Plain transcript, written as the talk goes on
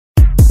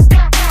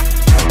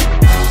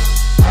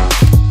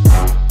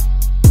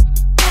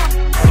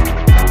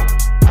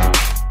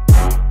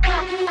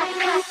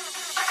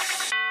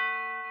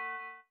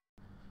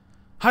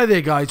Hi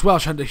there guys,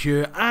 Welsh Hunter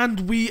here,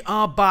 and we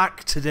are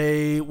back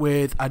today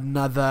with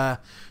another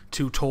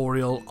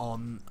tutorial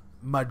on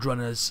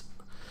Mudrunners.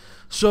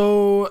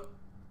 So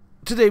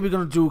today we're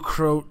going to do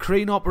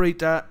crane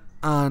operator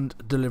and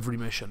delivery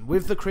mission.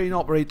 With the crane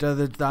operator,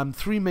 the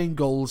three main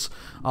goals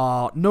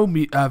are no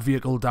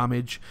vehicle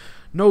damage,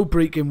 no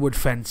breaking wood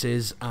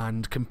fences,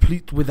 and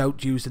complete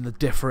without using the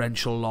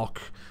differential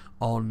lock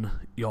on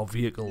your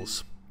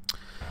vehicles.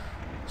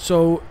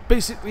 So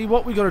basically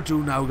what we got to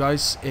do now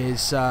guys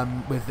is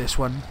with this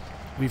one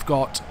we've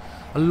got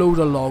a load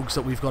of logs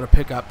that we've got to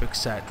pick up,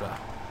 etc.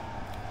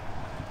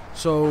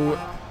 So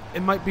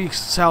it might be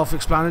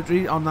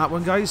self-explanatory on that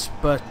one guys,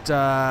 but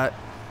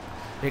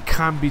it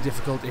can be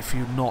difficult if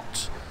you're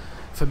not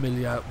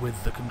familiar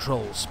with the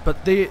controls,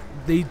 but they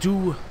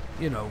do,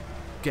 you know,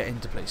 get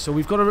into place. So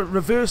we've got to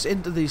reverse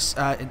into this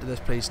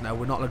place now.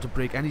 We're not allowed to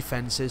break any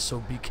fences, so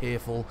be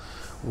careful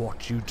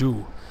what you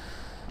do.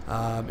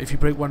 If you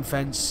break one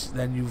fence,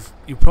 then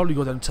you probably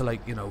go down to,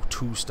 like, you know,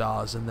 2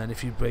 stars, and then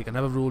if you break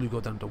another rule, you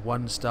go down to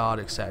 1 star,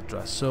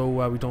 etc. So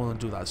we don't want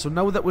to do that. So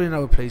now that we're in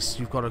our place,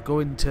 you've got to go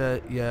into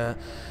your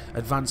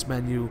advanced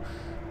menu,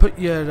 put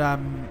your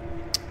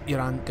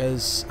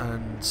anchors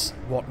and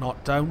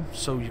whatnot down,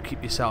 so you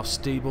keep yourself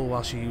stable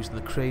whilst you're using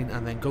the crane,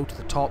 and then go to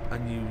the top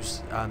and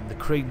use the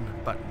crane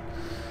button.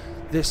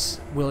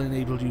 This will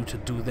enable you to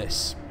do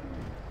this.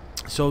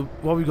 So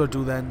what we've got to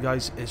do then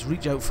guys is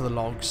reach out for the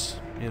logs.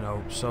 You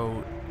know,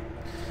 so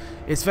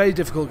it's very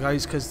difficult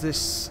guys, because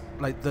this,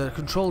 like, the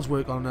controls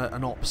work on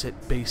an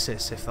opposite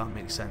basis, if that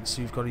makes sense.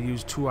 So you've got to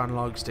use 2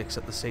 analog sticks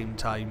at the same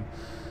time,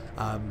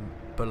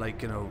 but,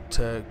 like, you know,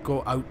 to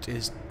go out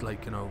is,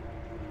 like, you know,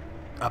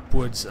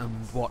 upwards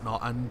and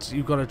whatnot, and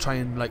you've got to try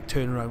and, like,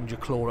 turn around your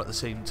claw at the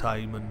same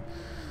time and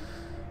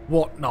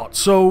whatnot.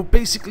 So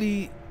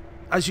basically,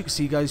 as you can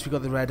see guys, we've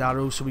got the red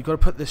arrow, so we've got to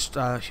put this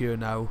here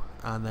now,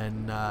 and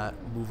then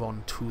move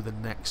on to the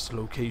next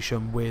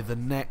location where the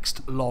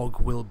next log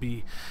will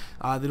be.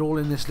 They're all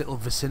in this little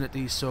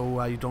vicinity,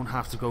 so you don't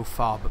have to go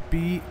far, but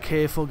be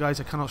careful guys.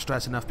 I cannot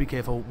stress enough, be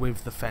careful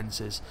with the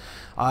fences.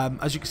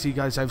 As you can see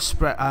guys, I've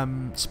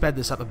sped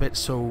this up a bit,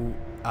 so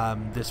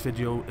this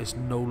video is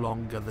no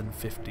longer than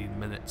 15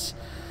 minutes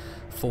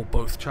for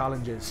both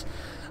challenges.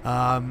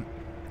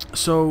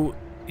 So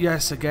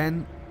yes,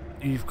 again,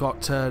 you've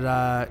got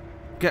to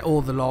get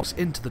all the logs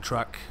into the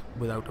truck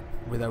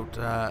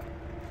without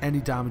any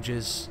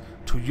damages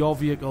to your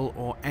vehicle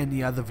or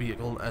any other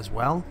vehicle as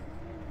well.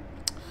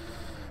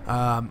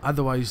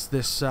 Otherwise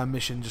this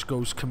mission just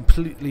goes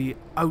completely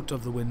out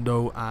of the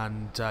window,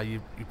 and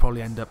you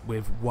probably end up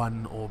with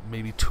 1 or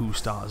maybe 2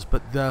 stars.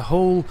 But the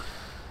whole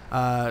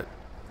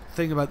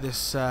thing about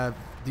this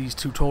these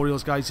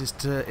tutorials guys is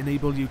to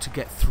enable you to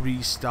get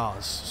 3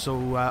 stars.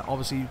 So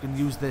obviously you can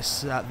use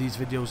these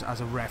videos as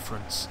a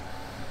reference.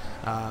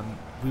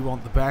 We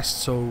want the best,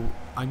 so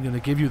I'm going to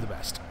give you the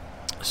best.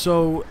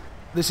 So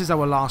this is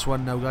our last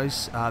one now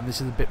guys. This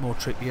is a bit more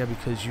trickier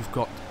because you've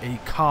got a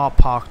car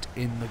parked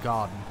in the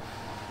garden.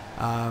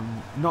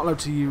 Not allowed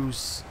to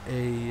use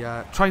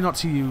a try not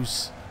to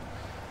use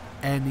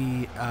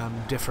any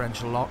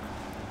differential lock,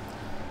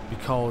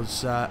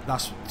 because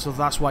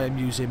that's why I'm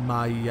using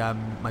my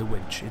my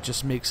winch. It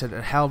just makes it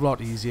a hell of a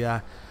lot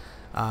easier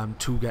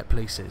to get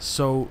places.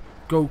 So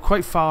go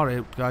quite far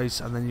out guys,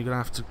 and then you're gonna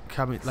have to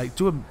come in, like,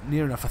 do a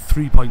near enough a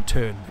 3-point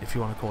turn, if you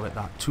want to call it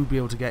that, to be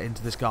able to get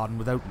into this garden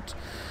without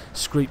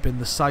scraping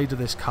the side of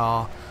this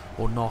car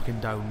or knocking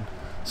down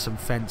some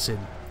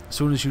fencing. As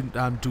soon as you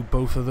do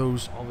both of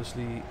those,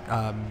 obviously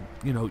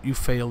you know, you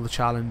fail the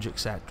challenge,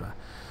 etc.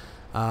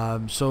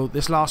 So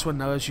this last one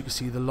now, as you can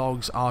see, the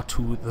logs are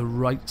to the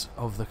right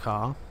of the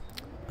car.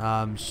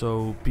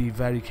 So be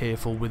very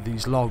careful with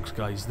these logs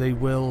guys. They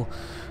will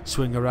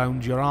swing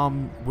around, your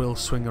arm will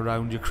swing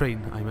around, your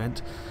crane I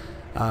meant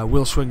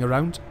will swing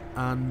around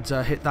and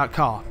hit that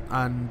car,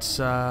 and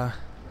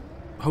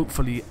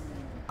hopefully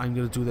I'm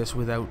going to do this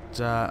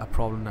without a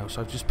problem now. So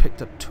I've just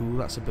picked up 2,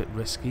 that's a bit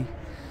risky.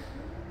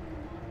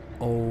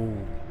 Oh,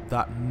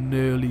 that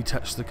nearly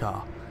touched the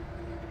car.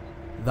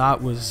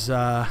 That was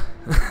that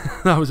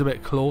was a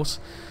bit close.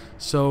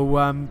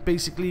 So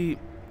basically,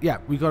 yeah,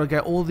 we got to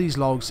get all these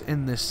logs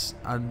in this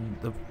back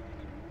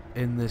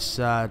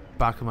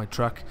of my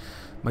truck.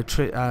 My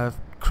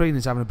crane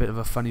is having a bit of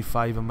a funny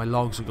five, and my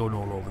logs are going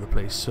all over the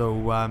place.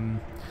 So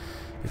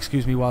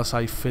excuse me whilst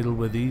I fiddle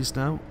with these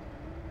now.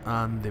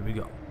 And there we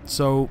go.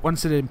 So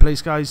once they're in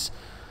place, guys,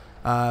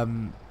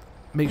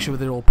 make sure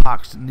they're all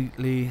packed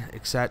neatly,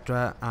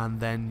 etc. And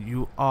then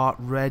you are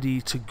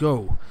ready to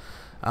go.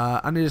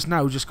 And it is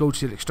now just go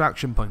to your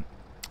extraction point.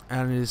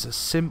 And it is as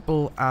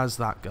simple as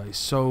that, guys.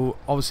 So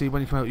obviously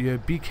when you come out here,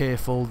 be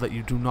careful that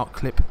you do not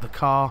clip the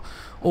car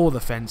or the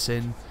fence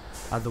in,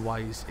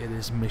 otherwise it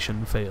is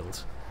mission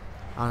failed,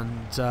 and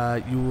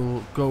you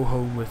will go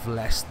home with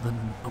less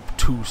than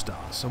 2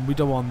 stars, and we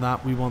don't want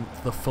that. We want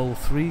the full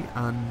 3,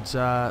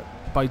 and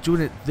by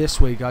doing it this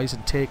way guys,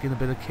 and taking a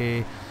bit of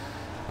care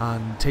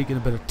and taking a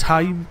bit of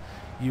time,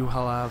 you will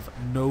have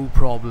no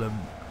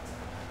problem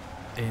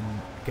in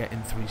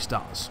getting 3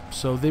 stars.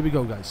 So there we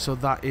go, guys. So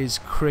that is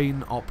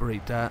crane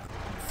operator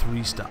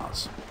 3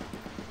 stars.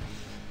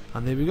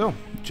 And there we go,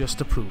 just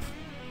to prove.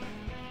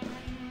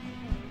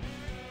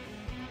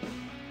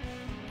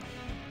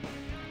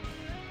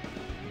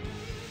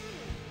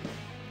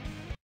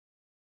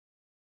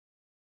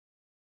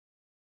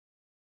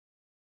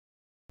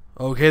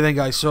 Okay then,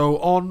 guys, so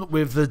on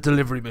with the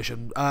delivery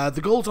mission. The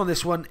goals on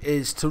this one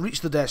is to reach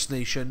the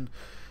destination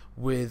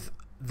with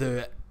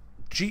the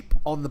Jeep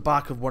on the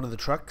back of one of the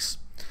trucks,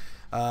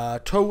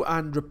 tow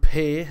and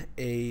repair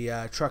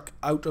a truck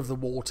out of the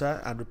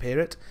water and repair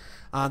it,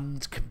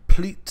 and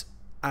complete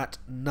at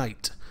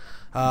night.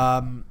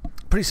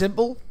 Pretty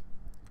simple.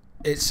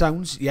 It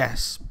sounds,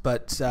 yes,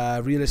 but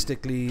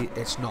realistically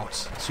it's not.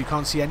 So you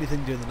can't see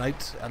anything during the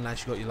night unless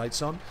you've got your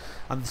lights on.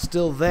 And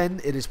still then,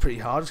 it is pretty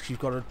hard because you've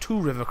got 2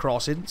 river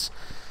crossings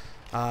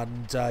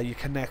and you're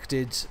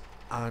connected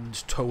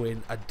and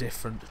towing a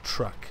different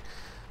truck.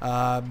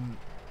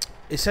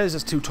 It says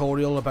it's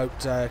tutorial about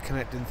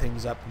connecting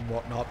things up and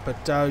whatnot,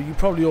 but you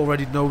probably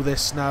already know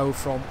this now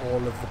from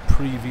all of the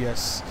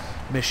previous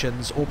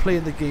missions or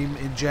playing the game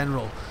in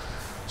general.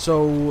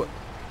 So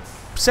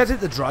set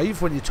it to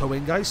drive when you're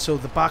towing, guys, so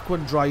the back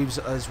one drives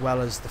as well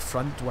as the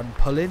front one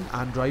pulling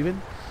and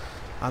driving,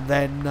 and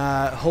then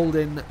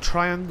holding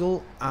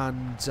triangle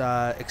and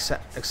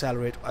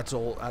accelerate at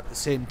the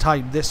same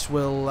time. This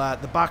will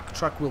the back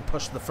truck will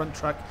push the front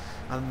truck,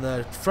 and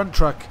the front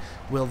truck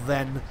will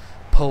then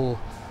pull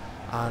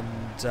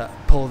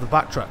the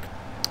back truck.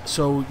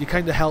 So you're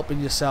kind of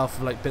helping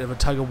yourself, like a bit of a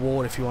tug of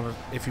war if you want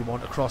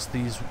to cross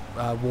these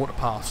water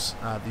paths,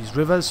 these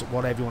rivers,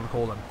 whatever you want to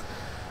call them.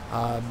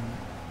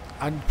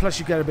 And plus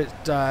you get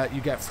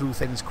you get through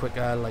things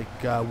quicker,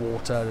 like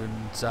water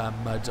and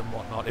mud and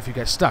whatnot, if you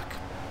get stuck.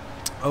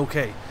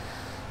 Okay,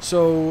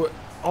 so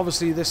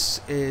obviously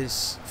this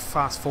is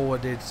fast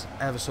forwarded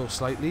ever so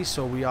slightly,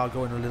 so we are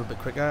going a little bit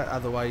quicker.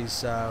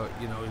 Otherwise,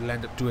 you know, you'll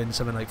end up doing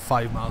something like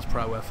 5 miles per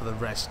hour for the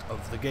rest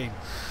of the game.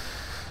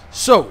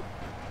 So,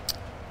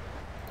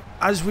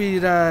 as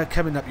we're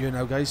coming up here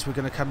now, guys, we're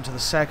going to come to the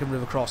second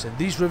river crossing.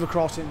 These river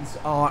crossings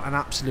are an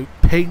absolute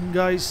pain,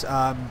 guys.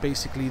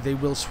 Basically, they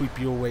will sweep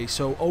you away.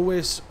 So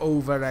always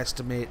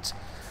overestimate,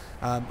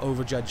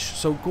 overjudge.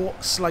 So go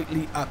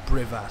slightly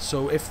upriver.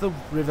 So if the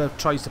river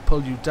tries to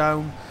pull you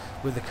down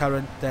with the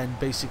current, then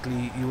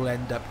basically you will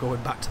end up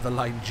going back to the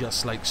line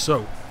just like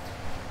so.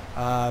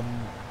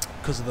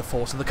 Because of the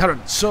force of the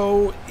current.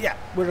 So yeah,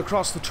 we're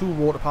across the 2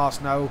 water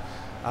paths now.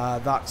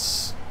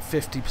 That's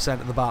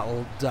 50% of the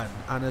battle done,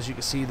 and as you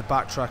can see, the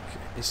back truck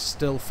is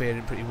still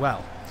faring pretty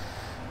well.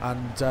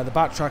 And the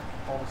back truck,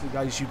 obviously,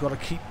 guys, you've got to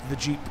keep the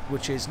Jeep,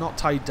 which is not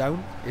tied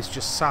down, it's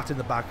just sat in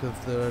the back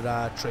of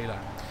the trailer,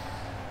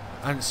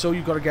 and so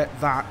you've got to get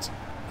that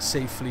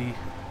safely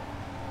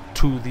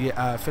to the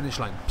finish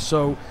line.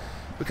 So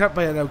we're cut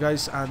by here now,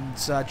 guys, and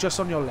just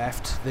on your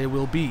left there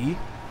will be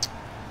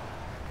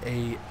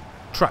a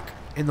truck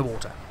in the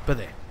water, but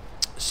there.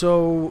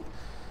 So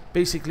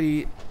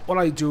basically what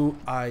I do,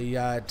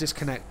 I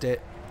disconnect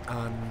it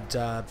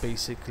and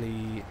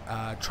basically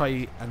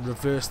try and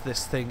reverse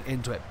this thing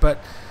into it, but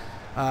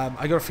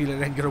I got a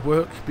feeling it ain't gonna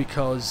work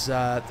because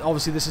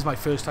obviously this is my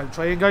first time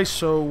trying, guys,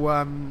 so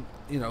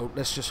you know,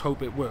 let's just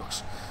hope it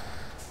works.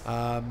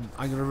 I'm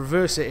gonna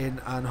reverse it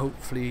in and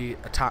hopefully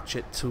attach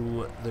it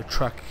to the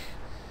truck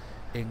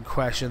in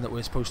question that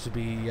we're supposed to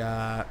be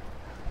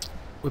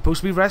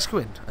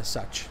rescuing as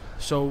such.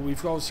 So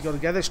we've obviously got to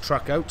get this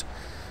truck out,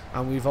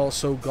 and we've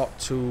also got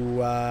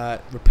to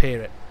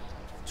repair it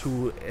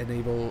to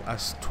enable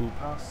us to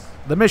pass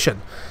the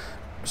mission.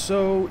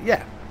 So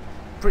yeah,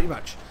 pretty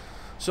much.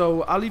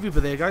 So I'll leave you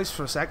there, guys,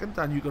 for a second,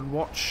 and you can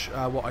watch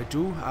what I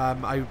do.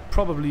 I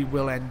probably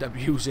will end up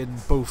using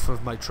both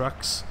of my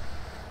trucks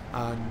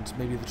and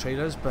maybe the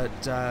trailers, but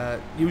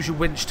use your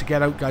winch to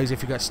get out, guys,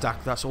 if you get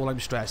stuck. That's all I'm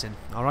stressing.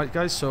 Alright,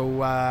 guys,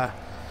 so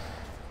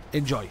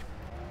enjoy.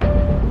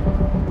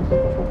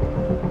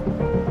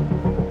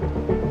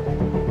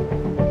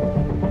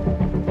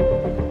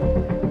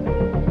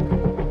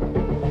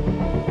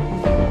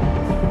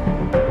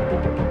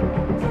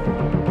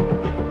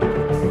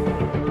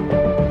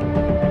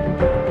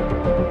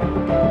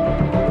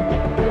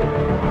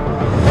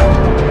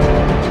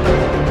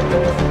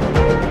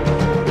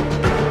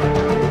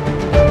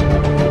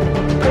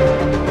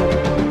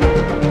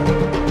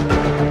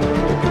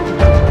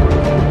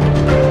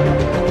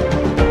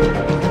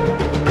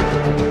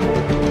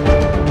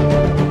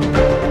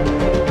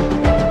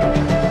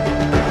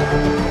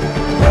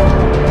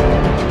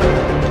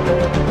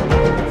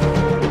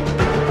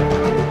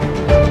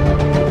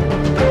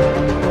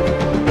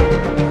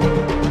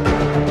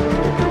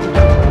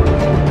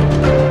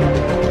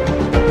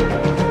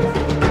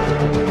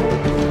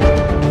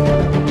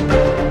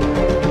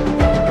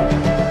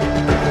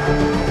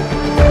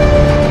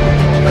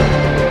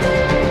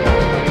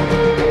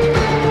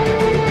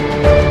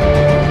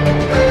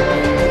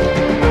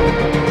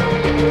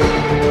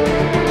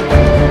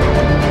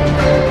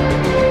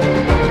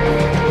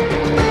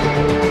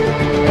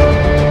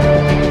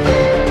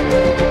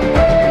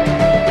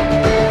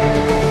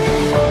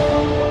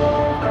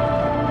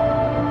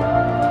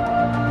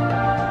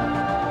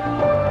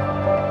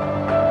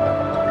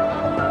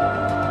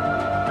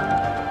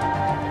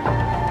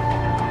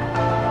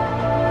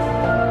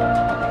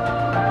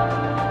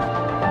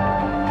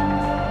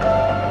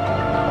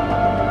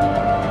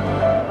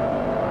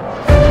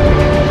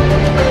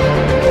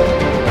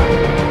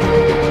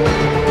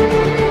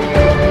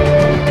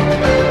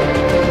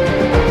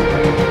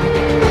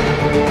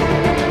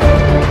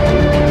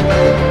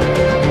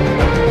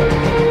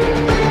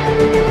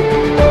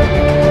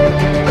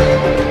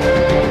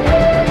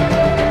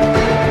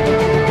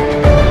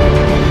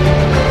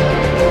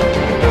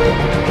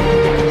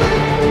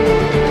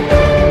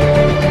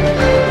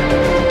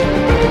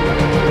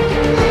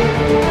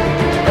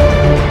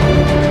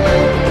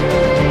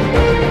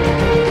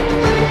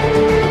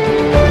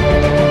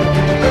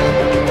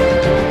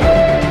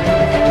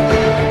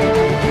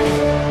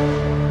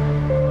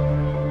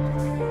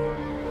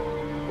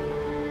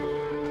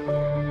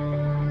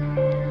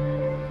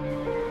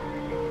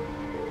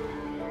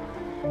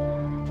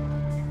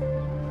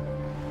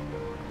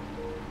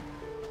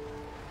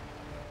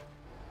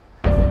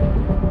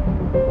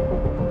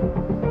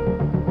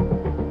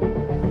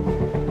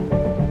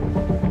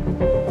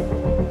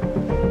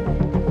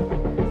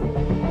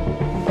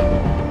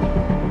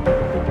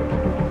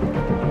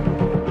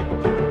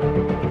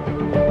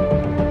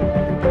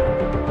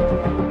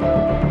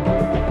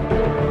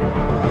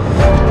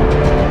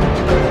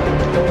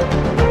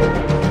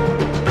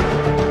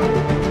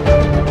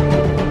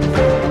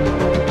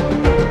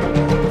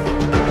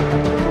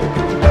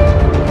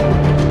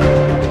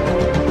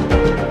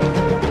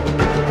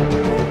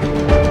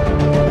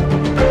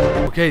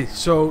 Okay,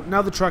 so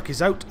now the truck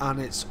is out and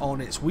it's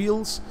on its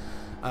wheels.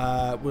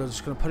 We're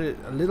just going to put it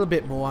a little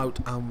bit more out,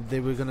 and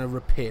then we're going to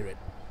repair it.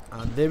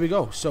 And there we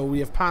go. So we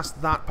have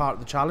passed that part of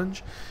the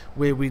challenge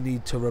where we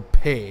need to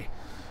repair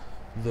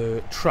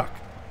the truck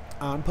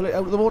and pull it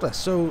out of the water.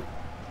 So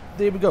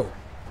there we go.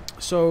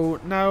 So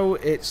now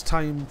it's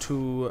time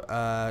to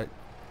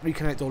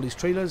reconnect all these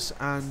trailers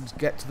and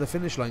get to the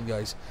finish line,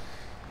 guys.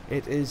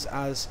 It is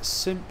as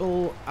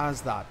simple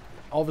as that.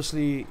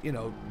 Obviously, you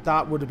know,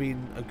 that would have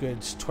been a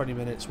good 20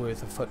 minutes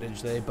worth of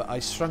footage there, but I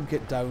shrunk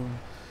it down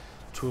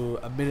to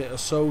a minute or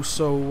so.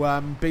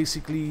 So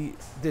basically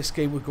this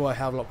game would go a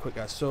hell of a lot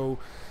quicker. So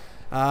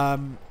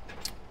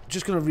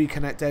just going to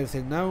reconnect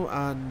everything now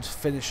and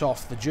finish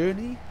off the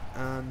journey,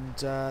 and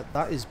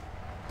that is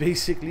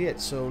basically it.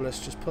 So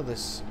let's just pull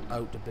this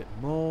out a bit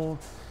more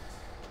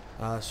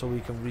so we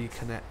can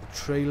reconnect the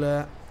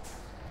trailer.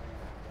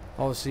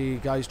 Obviously,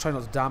 guys, try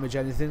not to damage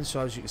anything.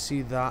 So as you can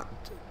see, that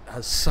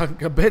has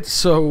sunk a bit.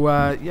 So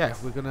yeah,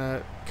 we're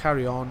gonna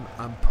carry on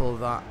and pull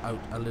that out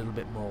a little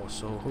bit more.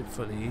 So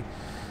hopefully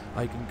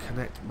I can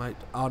connect my...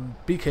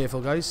 be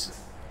careful, guys,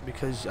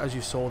 because as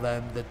you saw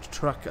then, the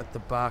truck at the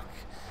back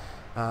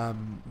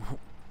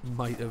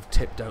might have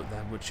tipped out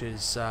then, which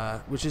is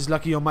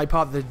lucky on my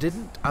part that it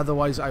didn't.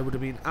 Otherwise I would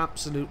have been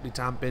absolutely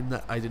tamping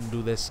that I didn't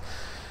do this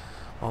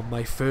on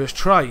my first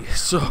try.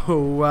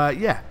 So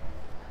yeah.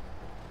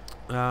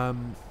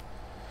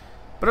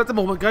 But at the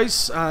moment,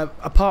 guys,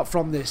 apart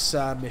from this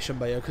mission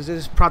by because it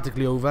is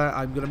practically over,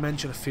 I'm going to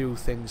mention a few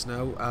things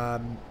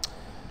now.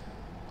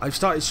 I've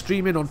started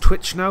streaming on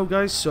Twitch now,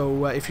 guys,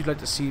 so if you'd like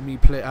to see me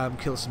play,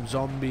 kill some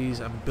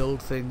zombies and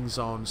build things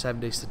on 7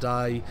 Days to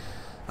Die,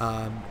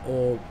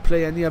 or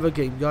play any other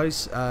game,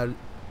 guys, go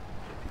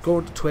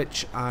onto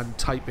Twitch and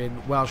type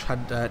in Welsh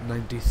Hunter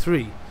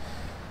 93.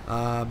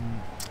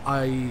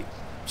 I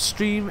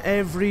stream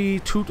every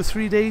 2 to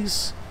 3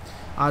 days,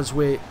 as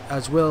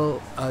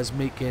well as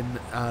making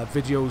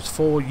videos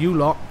for you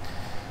lot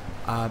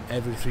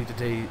every 3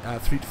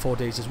 to 4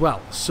 days as well.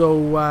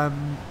 So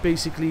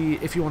basically,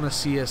 if you want to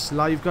see us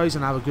live, guys,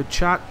 and have a good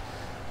chat,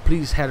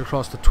 please head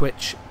across to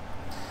Twitch.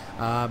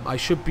 I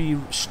should be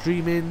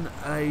streaming,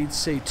 I'd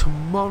say,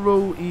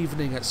 tomorrow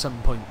evening at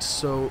some point.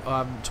 So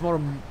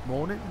tomorrow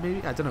morning,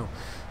 maybe, I don't know.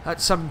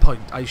 At some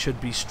point I should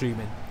be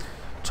streaming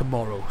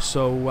tomorrow.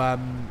 So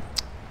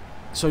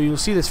so you'll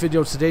see this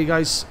video today,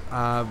 guys,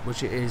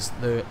 which is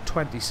the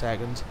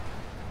 22nd,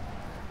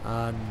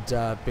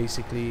 and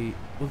basically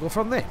we'll go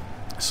from there.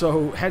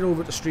 So head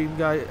over to stream,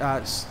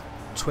 guys,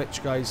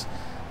 Twitch, guys,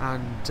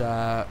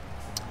 and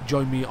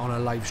join me on a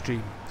live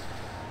stream.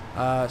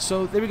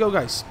 So there we go,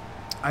 guys.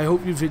 I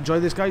hope you've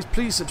enjoyed this, guys.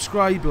 Please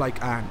subscribe, like,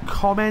 and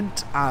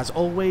comment as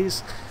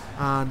always.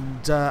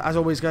 And as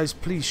always, guys,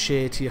 please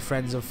share to your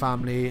friends and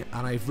family.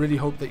 And I really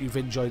hope that you've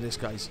enjoyed this,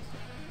 guys.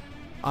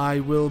 I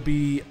will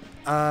be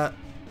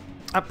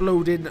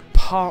uploading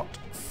part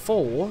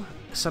 4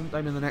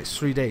 sometime in the next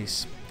 3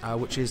 days,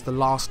 which is the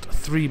last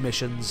 3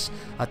 missions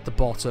at the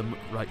bottom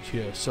right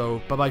here.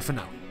 So bye bye for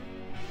now.